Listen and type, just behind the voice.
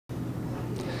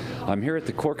I'm here at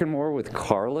the CORKNMORE with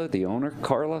Carla, the owner.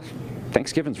 Carla,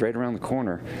 Thanksgiving's right around the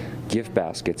corner. Gift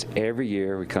baskets. Every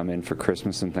year we come in for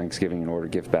Christmas and Thanksgiving and order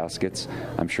gift baskets.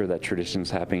 I'm sure that tradition's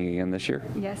happening again this year.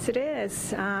 Yes, it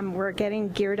is. We're getting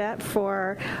geared up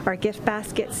for our gift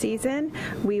basket season.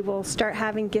 We will start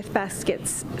having gift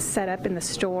baskets set up in the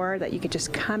store that you could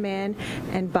just come in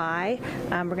and buy.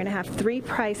 We're going to have 3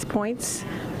 price points: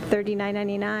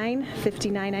 $39.99,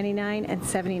 $59.99, and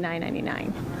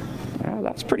 $79.99. Yeah,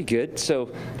 that's pretty good. So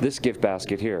this gift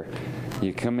basket here,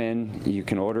 you come in, you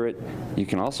can order it, you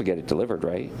can also get it delivered,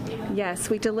 right? Yes,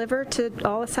 we deliver to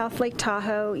all of South Lake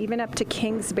Tahoe, even up to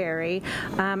Kingsbury.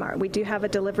 We do have a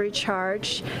delivery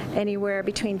charge anywhere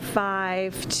between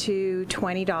 $5 to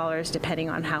 $20, depending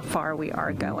on how far we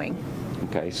are going.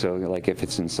 Okay, so like if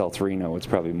it's in South Reno, it's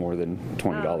probably more than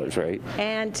 $20, right?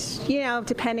 And, you know,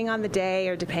 depending on the day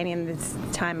or depending on the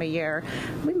time of year,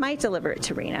 we might deliver it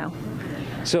to Reno.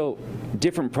 So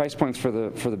different price points for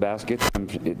the baskets.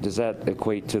 Does that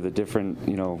equate to the different,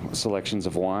 selections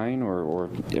of wine or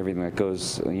everything that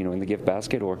goes, in the gift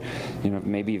basket? Or,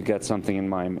 maybe you've got something in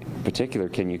mind in particular.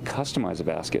 Can you customize a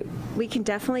basket? We can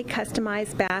definitely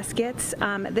customize baskets.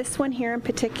 This one here in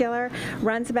particular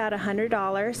runs about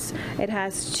 $100. It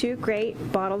has 2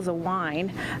 great bottles of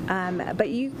wine, but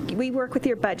we work with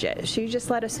your budget. So you just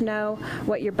let us know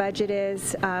what your budget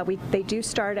is. They do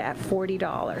start at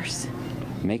 $40.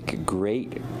 Make a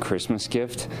great Christmas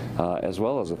gift as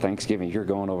well as a Thanksgiving. If you're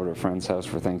going over to a friend's house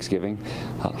for Thanksgiving,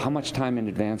 how much time in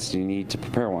advance do you need to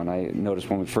prepare one? I noticed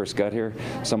when we first got here,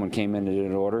 someone came in and did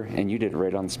an order, and you did it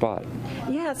right on the spot.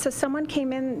 Yeah, so someone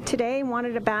came in today and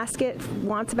wants a basket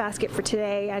for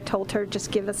today. I told her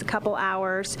just give us a couple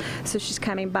hours, so she's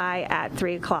coming by at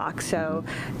 3 o'clock. So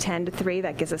 10 to 3,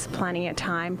 that gives us plenty of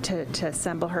time to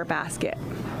assemble her basket.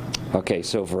 Okay,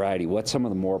 so variety. What's some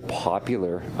of the more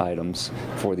popular items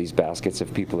for these baskets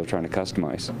if people are trying to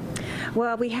customize?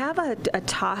 Well, we have a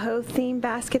Tahoe theme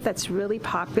basket that's really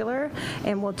popular,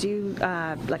 and we'll do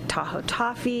like Tahoe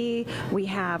toffee. We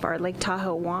have our Lake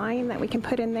Tahoe wine that we can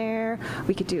put in there.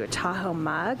 We could do a Tahoe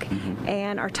mug,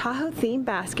 and our Tahoe theme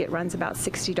basket runs about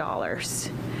 $60.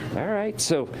 All right,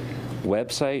 so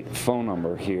website, phone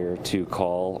number here to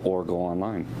call or go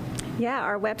online. Yeah,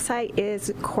 our website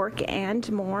is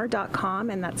CORKNMORE.com,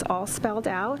 and that's all spelled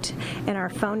out. And our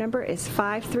phone number is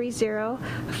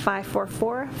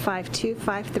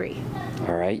 530-544-5253.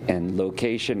 All right, and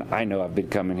location, I know I've been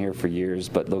coming here for years,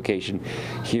 but location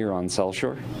here on South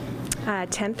Shore?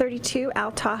 1032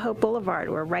 Al Tahoe Boulevard.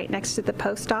 We're right next to the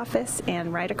post office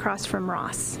and right across from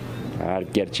Ross.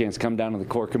 Get a chance to come down to the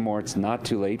CORKNMORE. It's not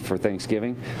too late for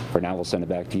Thanksgiving. For now, we'll send it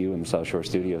back to you in the South Shore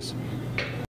studios.